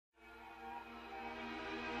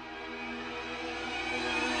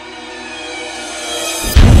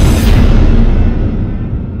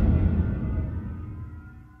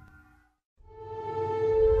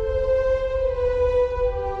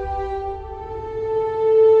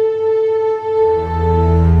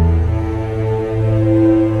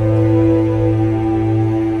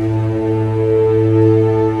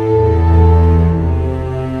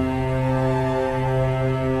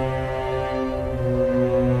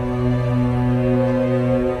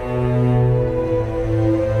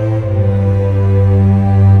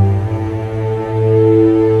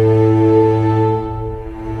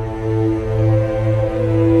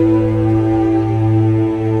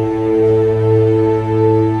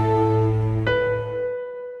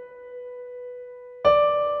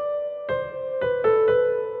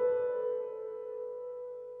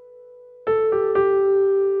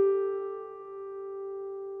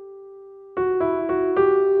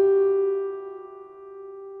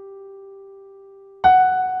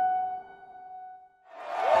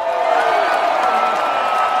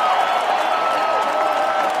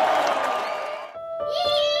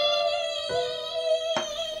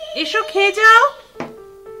এসো খেয়ে যাও।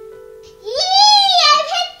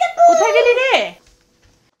 কোথায় গেলি রে?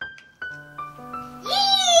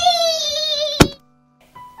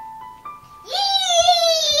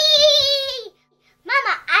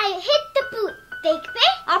 মামা, I hit the pool. দেখবে?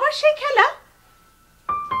 আবার সেই খেলা?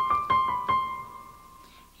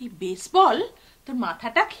 এই বেসবল তোর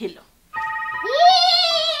মাথাটা খেলো।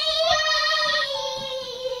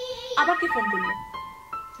 আবার কে ফোন করলো?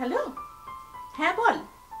 হ্যালো, হ্যাঁ বল।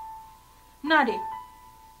 না রে,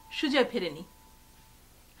 সুজয় ফেরেনি।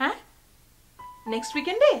 হ্যাঁ, নেক্সট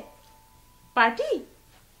উইকেন্ডে পার্টি?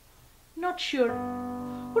 Not sure.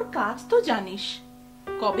 ওর কাজ তো জানিস,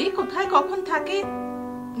 কবে কোথায় কখন থাকে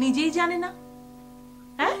নিজেই জানে না।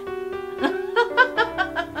 হ্যাঁ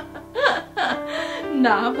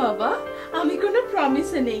না বাবা, আমি কোনো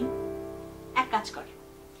প্রমিসে নেই। এক কাজ কর,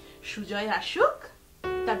 সুজয় আসুক,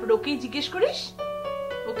 তারপর ওকেই জিজ্ঞেস করিস।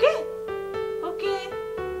 ওকে ওকে,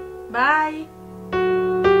 বাই।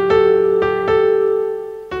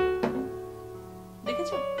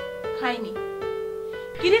 দেখেছো, খাইনি।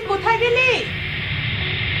 কিরে কোথায় গেলে?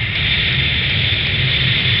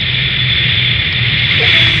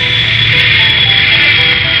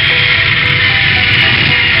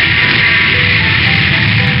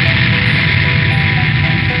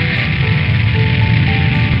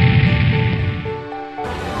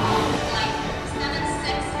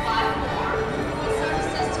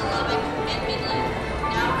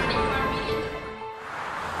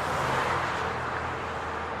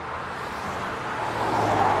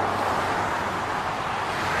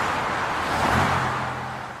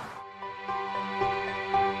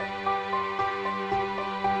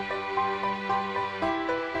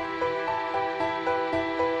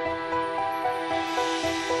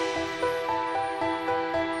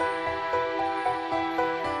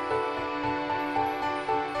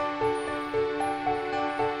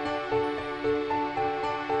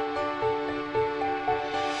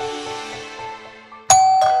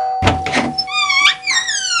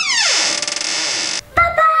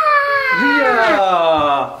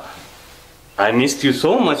 I missed you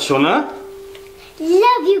so much, Shona.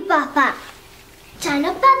 Love you, Papa.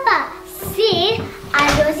 জানো পাপা, স্যার আর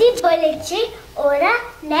রোজি বলেছে ওরা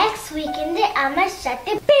নেক্সট উইকেন্ডে আমার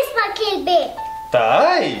সাথে বেসবল খেলবে।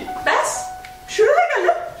 তাই? ব্যাস শুরু হয়ে গেল।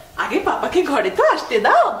 আগে পাপাকে ঘরে তো আসতে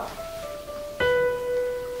দাও।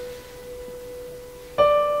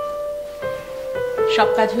 সব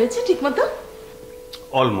কাজ হয়েছে ঠিক মতো?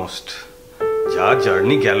 অলমোস্ট। যা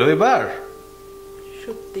জার্নি গেল এবার।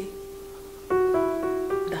 সত্যি।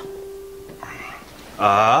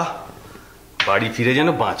 বাড়ি ফিরে যেন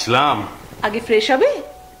বাঁচলাম। আগে ফ্রেশ হবে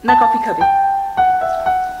না কফি খাবে?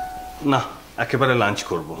 না, একেবারে লাঞ্চ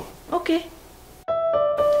করব। ওকে।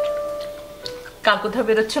 কাল কোথাও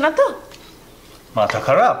বেরোচ্ছ না তো? মাথা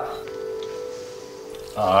খারাপ?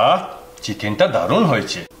 চিকেনটা দারুণ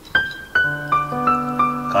হয়েছে।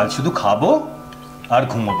 কাল শুধু খাবো আর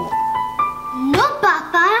ঘুমাবো। No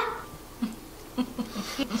papa.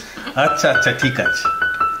 আচ্ছা আচ্ছা ঠিক আছে,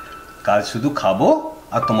 কাল শুধু খাবো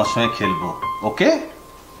আর তোমার সঙ্গে খেলবো। ওকে?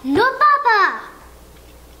 No papa.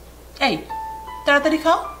 এই তাড়াতাড়ি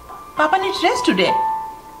খাও, পাপা নিডস রেস্ট টুডে।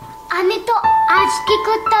 আমি তো আজকে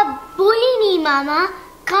কথা বলিনি মামা,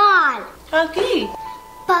 কাল। কাল কি?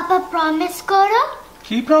 পাপা প্রমিস করো।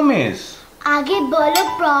 কি প্রমিস? আগে বলো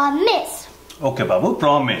প্রমিস। ওকে বাবু,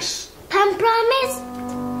 প্রমিস। থাম প্রমিস।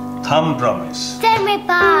 থাম promise. Fenway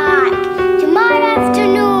Park tomorrow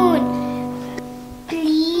afternoon.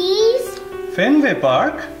 Please. Fenway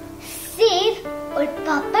park? সিভ ওর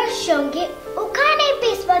পাপার সঙ্গে ওখানে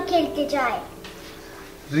বেসবল খেলতে যায়।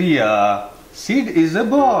 Riya, Sid is a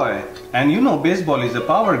boy and you know baseball is a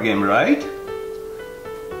power game, right?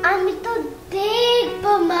 আমি তো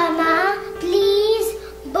দেখবো মামা, প্লিজ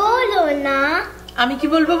বলো না। আমি কি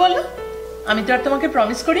বলবো বলো? আমি তো আর তোমাকে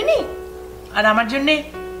প্রমিস করিনি, আর আমার জন্য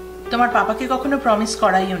তোমার পাপাকে কখনো প্রমিস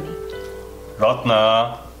করাইও নি। রত্না,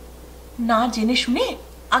 না জেনে শুনে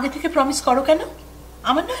আগে থেকে প্রমিস করো কেন?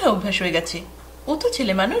 আমার না অভ্যাস হয়ে গেছে, ও তো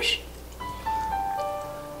ছেলে মানুষ।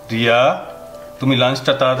 রিয়া, তুমি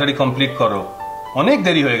লাঞ্চটা তাড়াতাড়ি কমপ্লিট করো, অনেক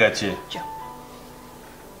দেরি হয়ে গেছে।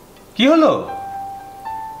 কি হলো?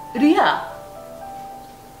 Riya,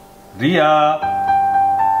 Riya,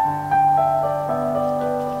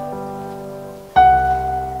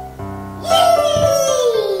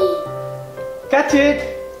 catch it.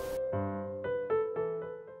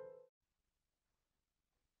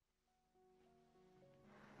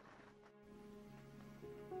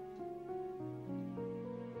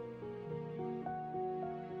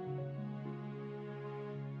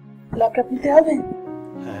 Laptop নিতে হবে?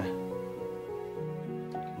 হ্যাঁ,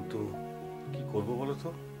 কিন্তু কি করবো বলো তো?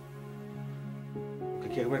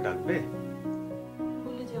 কি একবার ডাকবে?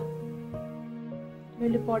 বলে যাও,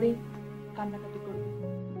 নইলে পরে কান্নাকাটি করবে।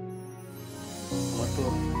 আমার তো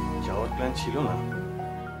যাওয়ার প্ল্যান ছিল না।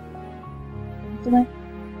 তোমায়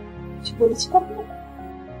কিছু বলেছি কখনো?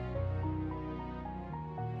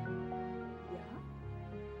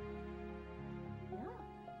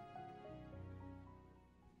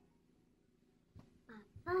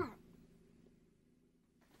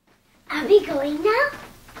 Are we going now?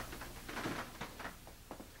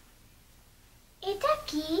 এটা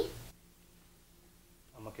কি?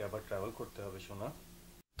 আমাকে আবার ট্রাভেল করতে হবে সোনা।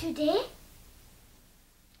 Today?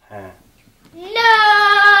 হ্যাঁ। No!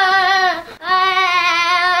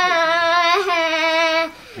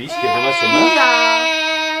 প্লিজ কেঁদো না সোনা।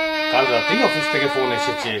 কাল রাতেই অফিস থেকে ফোন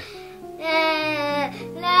এসেছে।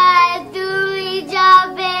 না, তুমি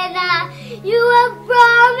যাবে না। You have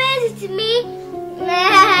promised me.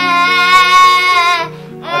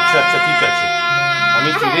 আচ্ছা আচ্ছা ঠিক আছে,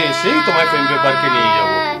 আমি ফিরে এসেই তোমায় ফ্রেন্ডের পার্কে নিয়ে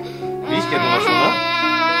যাবো। প্লিজ কেঁদো না সোনা,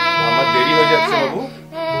 আমার দেরি হয়ে যাচ্ছে বাবু,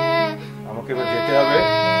 আমাকে এবার যেতে হবে।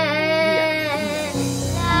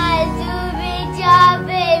 তুমি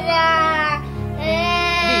যাবে না।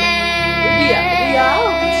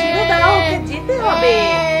 ওকে ছেড়ে দাও, ওকে যেতে হবে।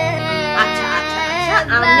 আচ্ছা আচ্ছা আচ্ছা,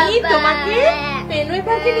 আমি তোমাকে পেনওয়ে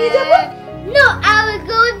পার্কে নিয়ে যাবো। No, I will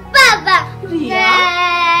go with Baba. Riya,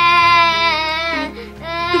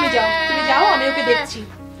 তুমি যাও, আমি ওকে দেখছি।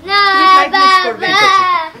 No, ফ্লাইট মিস করবে। ঠিক আছে,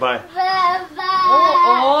 by. O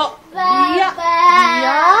Riya,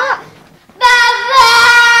 Riya, Baba.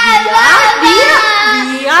 Riya,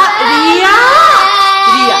 Riya, Riya, Riya,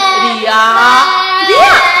 Riya, Riya,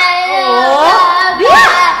 Riya, ও রিয়া।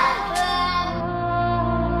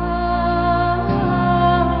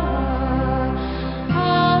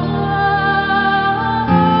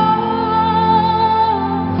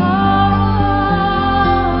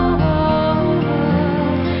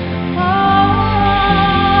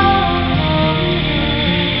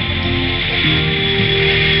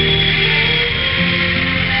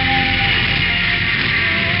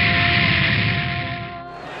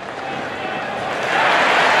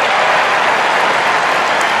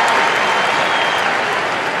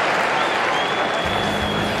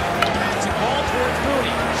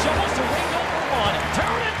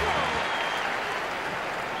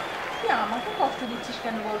 আমাকে কষ্ট দিচ্ছিস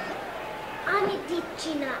কেন বলতো? আমি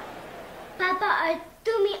দিচ্ছি না বাবা, আর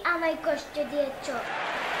তুমি আমায় কষ্ট দিয়েছো।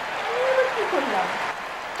 কি করলাম?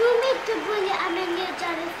 তুমি তো বলে আমি নিয়ে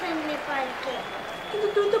যাবে ফ্রেন্ডে পার্কে। কিন্তু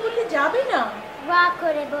তুই তো বললি যাবি না। ওয়া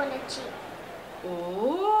করে বলেছি। ও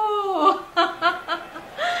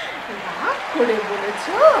রাগ করে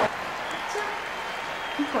বলেছো? আচ্ছা,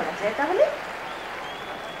 কি করা যায় তাহলে?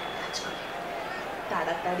 কাজ করি,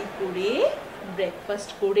 তাড়াতাড়ি করে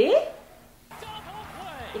ব্রেকফাস্ট করে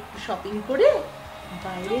একটু শপিং করে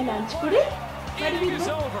বাইরে লাঞ্চ করে বাড়ি ফিরবো।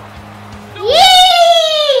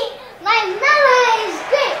 Yay! My mama is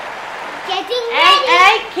good. Getting ready.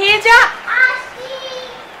 এই খেয়ে যা।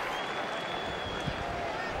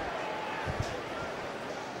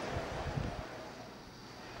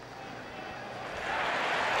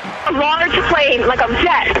 A large plane, like a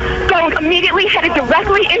jet, goes immediately headed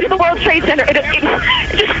directly into the World Trade Center. It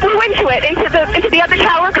just flew into it, into the other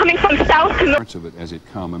tower, coming from south to north. Parts of it as it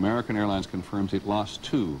come. American Airlines confirms it lost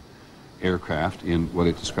 2 aircraft in what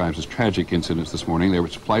it describes as tragic incidents this morning. There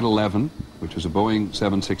was Flight 11, which was a Boeing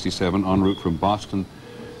 767 en route from Boston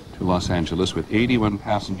to Los Angeles with 81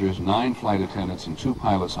 passengers, 9 flight attendants, and 2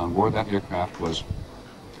 pilots on board. That aircraft was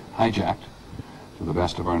hijacked, to the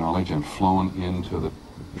best of our knowledge, and flown into the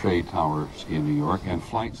trade towers in New York. And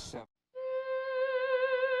Flight 7...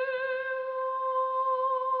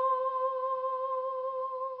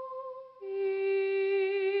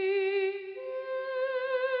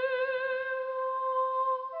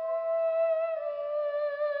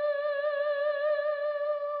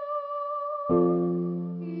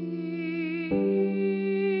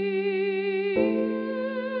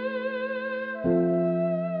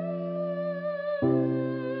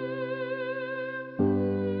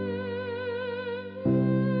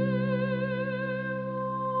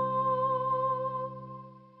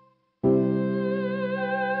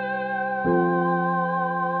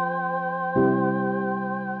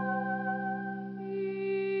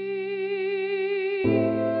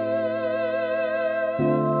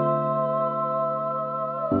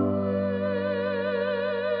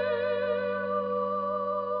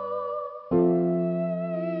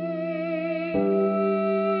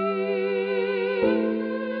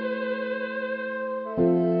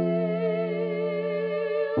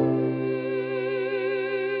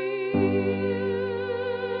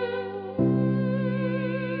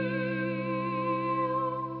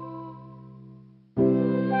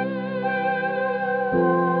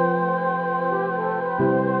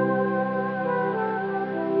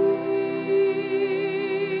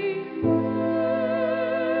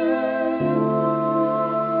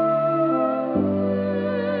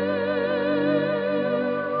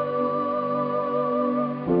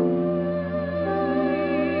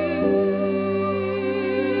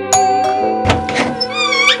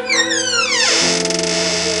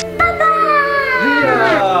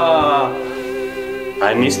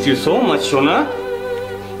 I missed you so much, Shona.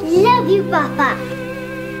 Love you, Papa.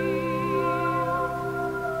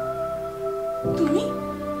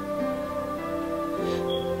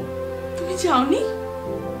 তুমি যাওনি?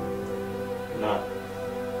 না,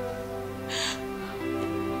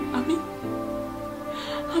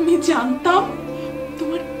 আমি জানতাম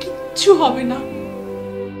তোমার কিচ্ছু হবে না।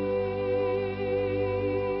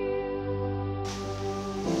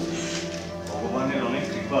 ভগবানের অনেক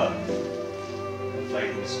কৃপা,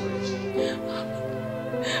 ফ্লাইট মিস করেছি।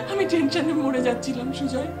 আমি টেনশনে মরে যাচ্ছিলাম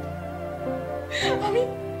সুজয়। আমি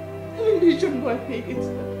ভীষণ ভয় পেয়ে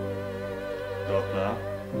গেছিলাম।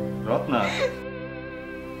 রত্না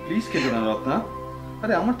প্লিজ কেঁদো না রত্না।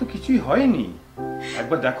 আরে আমার তো কিছুই হয়নি,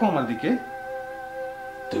 একবার দেখো আমার দিকে।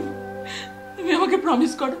 তুমি আমাকে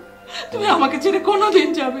প্রমিস করো, তুমি আমাকে ছেড়ে কোনোদিন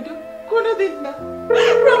যাবে না, কোনোদিন না,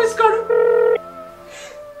 প্রমিস করো।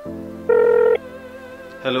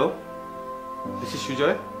 Hello, this is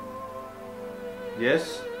Sujoy. Yes,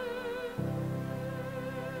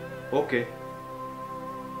 okay,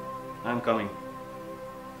 I am coming.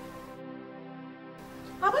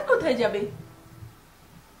 আবার কোথায় যাবে?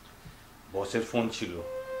 বসের ফোন ছিল,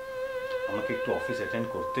 আমাকে একটু অফিস অ্যাটেন্ড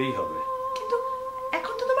করতেই হবে। কিন্তু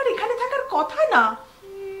এখন তো তোমার এখানে থাকার কথা না,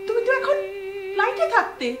 তুমি তো এখন ফ্লাইটে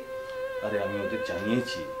থাকতে। আরে আমি ওদের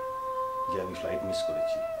জানিয়েছি যে আমি ফ্লাইট মিস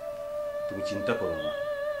করেছি, তুমি চিন্তা করো না,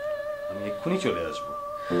 আমি এক্ষুনি চলে আসবো।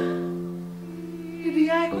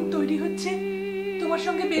 রিয়া এখন তৈরি হচ্ছে তোমার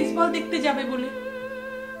সঙ্গে বেসবল দেখতে যাবে বলে।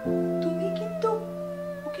 তুমি কিন্তু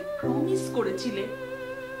ওকে প্রমিস করেছিলে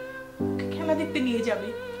ওকে খেলা দেখতে নিয়ে যাবে।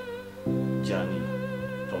 জানি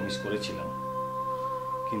প্রমিস করেছিলাম,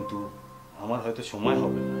 কিন্তু আমার হয়তো সময়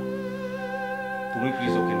হবে না। তুমি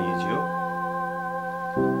প্লিজ ওকে নিয়ে যেও।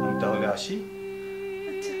 আমি তাহলে আসি।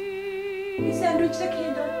 আচ্ছা, এই স্যান্ডউইচটা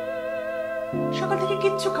খেয়ে দাও, সকাল থেকে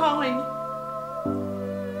কিচ্ছু খাওয়া হয়নি।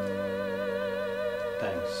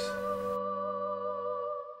 Thanks.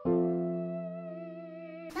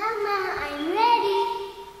 Mama, I'm ready.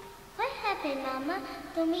 What happened, Mama?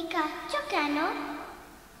 তুমি কাঁদছো কেন?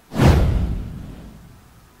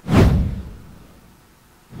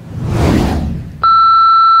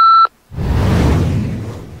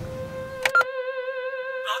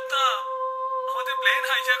 আমাদের প্লেন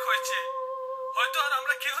হাইজ্যাক হয়েছে, হয়তো আর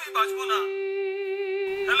আমরা কেউই বাঁচবো না।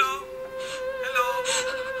 Hello hello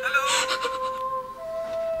hello.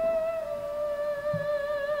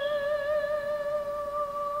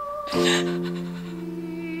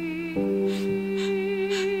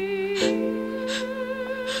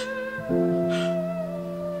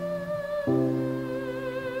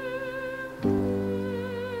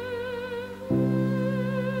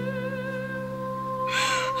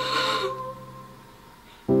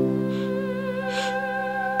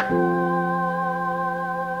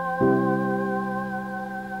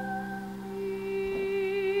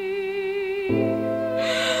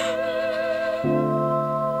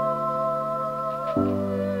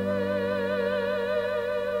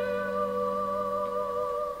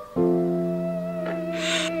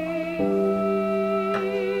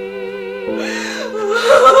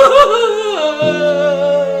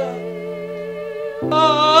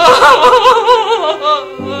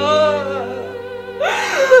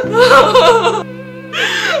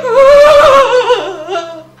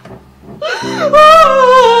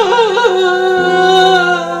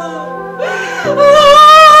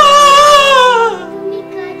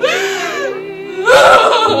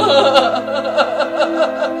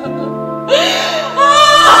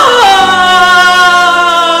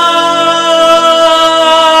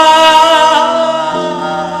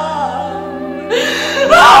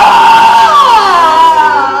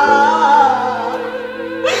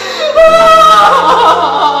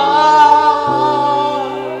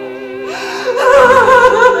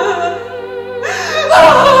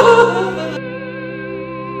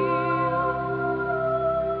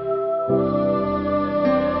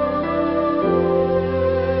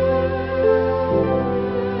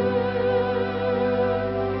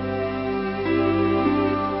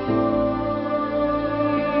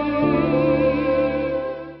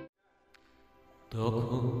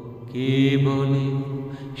 তখন কে বলে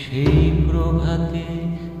সেই প্রভাতে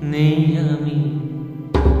নেই আমি,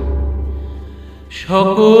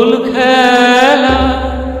 সকল খেলা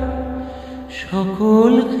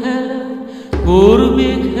করবে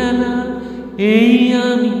খেলা এই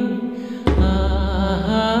আমি।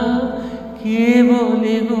 আহা, কে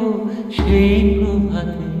বলে গো সেই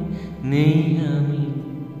প্রভাতে নেই আমি।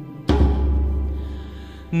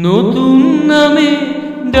 নতুন নামে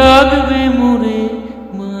ডাকবে মোরে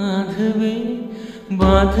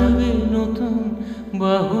বাঁধবে নতুন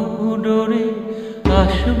বাহু ডোরে।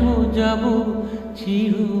 আসবো যাব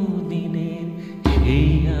চিরদিনের সেই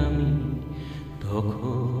আমি,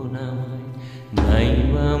 তখন আমায়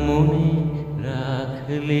নাইবা মনে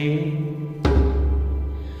রাখলে।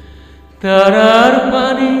 তারার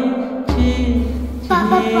পানে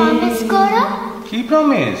পাপা প্রমিস করো। কি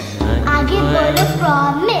প্রমিস? আগে বলো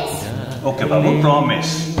প্রমিস। ওকে বাবু, প্রমিস।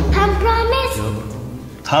 থাম প্রমিস।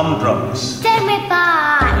 থাম promise. Tell me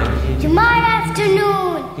bye tomorrow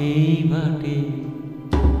afternoon. এই বাটে